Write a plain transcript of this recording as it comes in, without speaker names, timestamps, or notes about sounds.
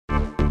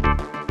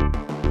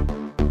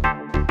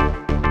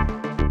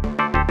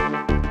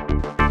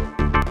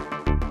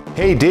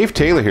Hey, Dave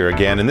Taylor here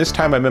again, and this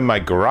time I'm in my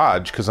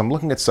garage because I'm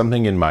looking at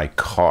something in my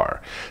car.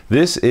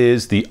 This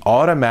is the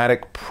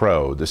Automatic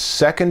Pro, the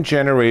second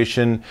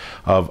generation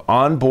of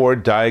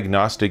onboard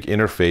diagnostic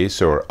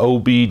interface, or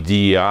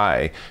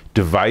OBDI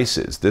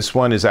devices. This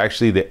one is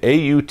actually the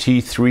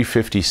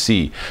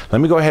AUT350C.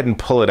 Let me go ahead and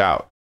pull it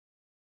out.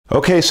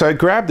 Okay, so I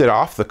grabbed it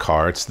off the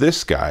car. It's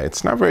this guy.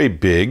 It's not very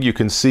big. You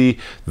can see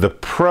the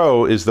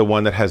Pro is the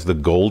one that has the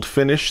gold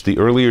finish. The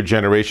earlier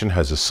generation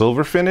has a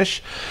silver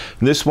finish.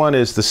 This one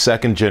is the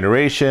second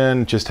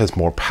generation, just has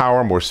more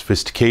power, more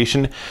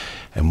sophistication.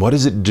 And what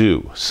does it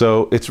do?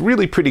 So it's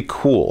really pretty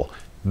cool.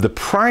 The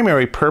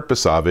primary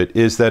purpose of it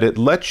is that it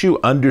lets you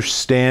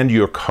understand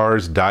your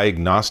car's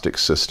diagnostic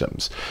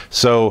systems.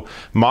 So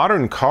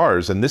modern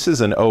cars, and this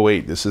is an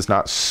 08, this is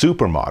not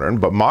super modern,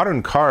 but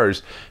modern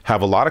cars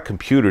have a lot of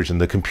computers,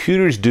 and the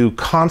computers do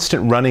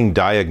constant running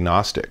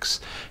diagnostics.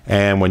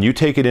 And when you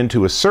take it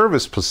into a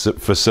service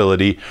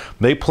facility,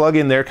 they plug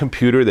in their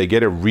computer, they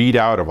get a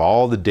readout of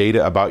all the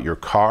data about your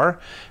car,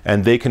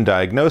 and they can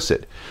diagnose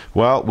it.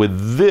 Well,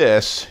 with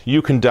this,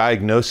 you can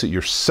diagnose it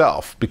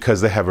yourself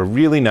because they have a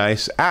really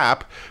nice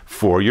app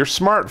for your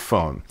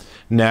smartphone.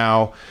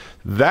 Now,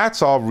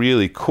 that's all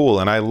really cool,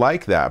 and I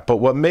like that. But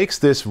what makes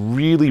this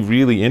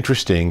really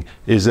interesting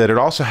is that it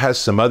also has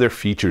some other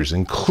features,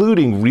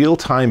 including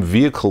real-time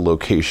vehicle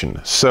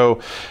location. So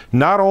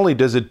not only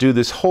does it do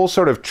this whole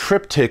sort of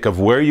triptych of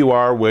where you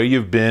are, where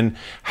you've been,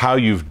 how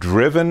you've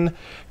driven,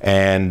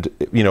 and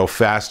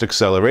fast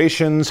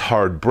accelerations,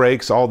 hard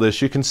brakes, all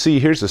this. You can see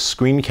here's a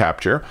screen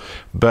capture,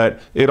 but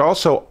it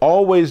also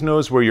always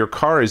knows where your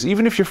car is,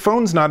 even if your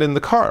phone's not in the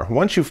car.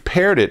 Once you've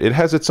paired it, it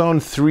has its own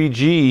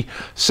 3G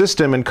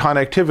system and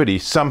connectivity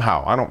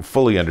somehow. I don't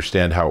fully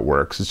understand how it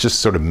works. It's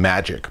just sort of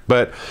magic.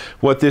 But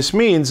what this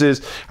means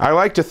is I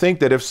like to think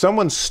that if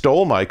someone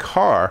stole my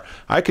car,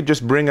 I could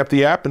just bring up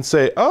the app and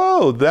say,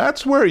 oh,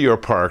 that's where you're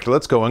parked.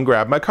 Let's go and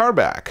grab my car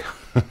back.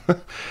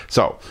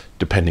 So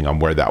depending on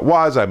where that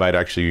was, I might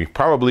actually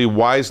probably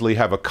wisely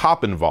have a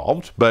cop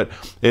involved, but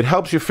it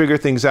helps you figure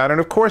things out. And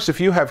of course,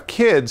 if you have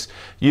kids,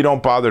 you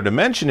don't bother to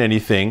mention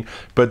anything,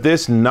 but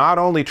this not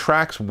only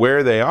tracks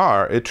where they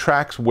are, it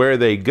tracks where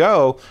they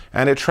go,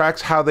 and it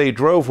tracks how they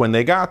drove when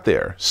they got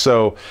there.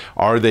 So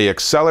are they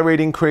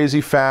accelerating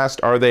crazy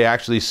fast? Are they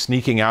actually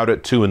sneaking out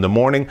at 2 in the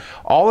morning?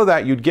 All of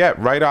that you'd get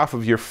right off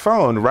of your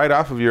phone, right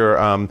off of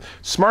your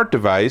smart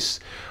device,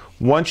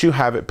 once you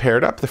have it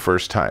paired up the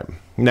first time.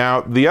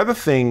 Now, the other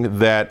thing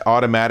that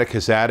Automatic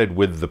has added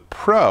with the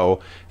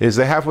Pro is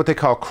they have what they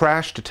call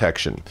crash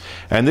detection.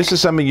 And this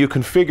is something you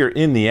configure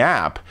in the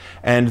app.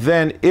 And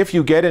then if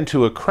you get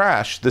into a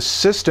crash, the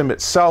system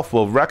itself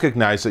will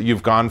recognize that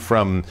you've gone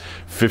from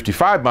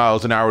 55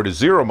 miles an hour to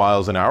 0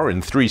 miles an hour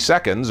in 3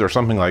 seconds or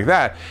something like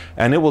that.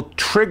 And it will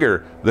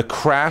trigger the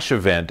crash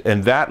event.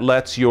 And that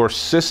lets your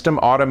system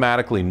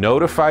automatically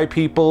notify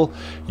people.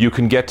 You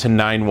can get to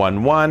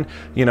 911.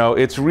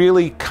 It's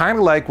really kind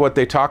of like what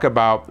they talk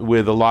about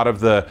with a lot of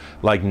the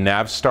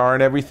Navstar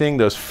and everything,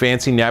 those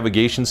fancy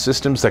navigation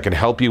systems that can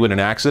help you in an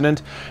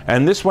accident.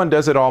 And this one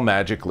does it all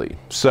magically.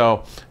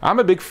 So I'm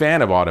a big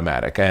fan of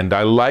Automatic, and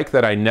I like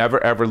that I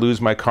never ever lose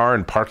my car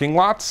in parking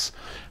lots.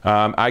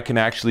 I can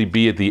actually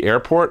be at the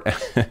airport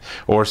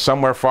or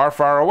somewhere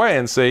far away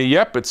and say,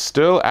 yep, it's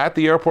still at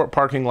the airport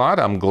parking lot.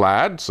 I'm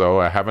glad, so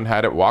I haven't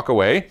had it walk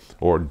away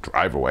or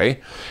drive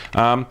away.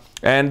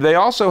 And they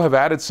also have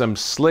added some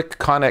slick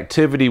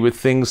connectivity with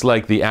things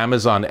like the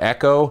Amazon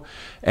Echo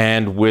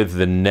and with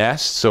the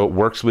Nest, so it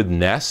works with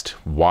Nest.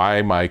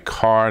 Why my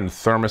car and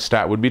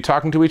thermostat would be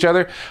talking to each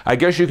other? I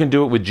guess you can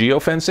do it with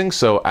geofencing,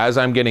 so as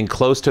I'm getting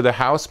close to the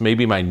house,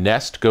 maybe my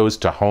Nest goes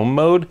to home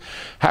mode.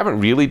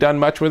 Haven't really done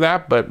much with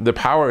that, but the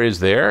power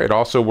is there. It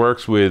also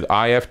works with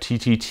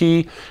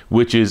IFTTT,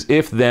 which is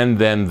if then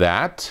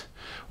that,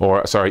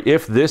 or sorry,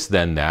 if this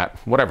then that,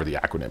 whatever the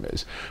acronym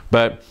is.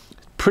 But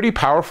pretty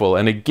powerful.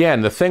 And again,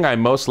 the thing I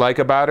most like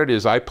about it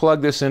is I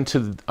plug this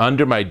into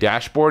under my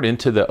dashboard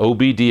into the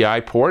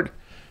OBDI port,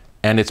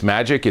 and it's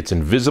magic. It's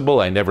invisible.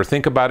 I never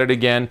think about it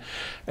again.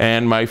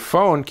 And my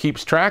phone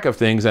keeps track of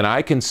things, and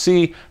I can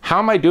see, how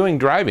am I doing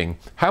driving?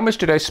 How much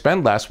did I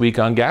spend last week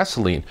on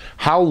gasoline?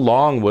 How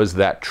long was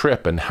that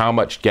trip, and how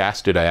much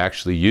gas did I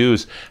actually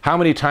use? How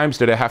many times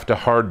did I have to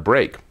hard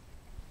brake?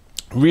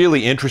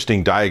 Really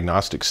interesting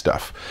diagnostic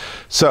stuff.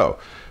 So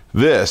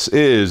this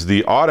is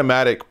the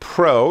Automatic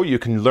Pro. You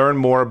can learn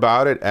more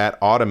about it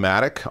at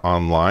Automatic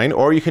online,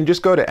 or you can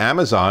just go to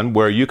Amazon,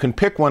 where you can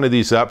pick one of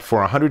these up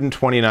for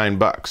 129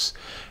 bucks.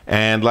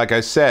 And like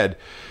I said,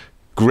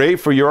 great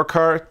for your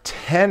car,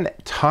 10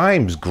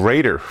 times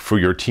greater for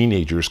your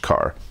teenager's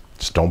car.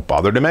 Just don't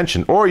bother to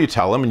mention. Or you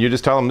tell them, and you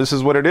just tell them this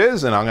is what it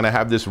is, and I'm going to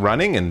have this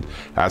running, and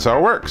that's how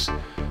it works.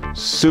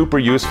 Super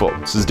useful.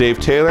 This is Dave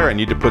Taylor. I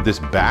need to put this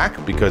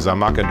back because I'm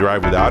not going to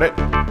drive without it,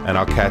 and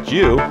I'll catch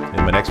you in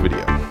my next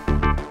video.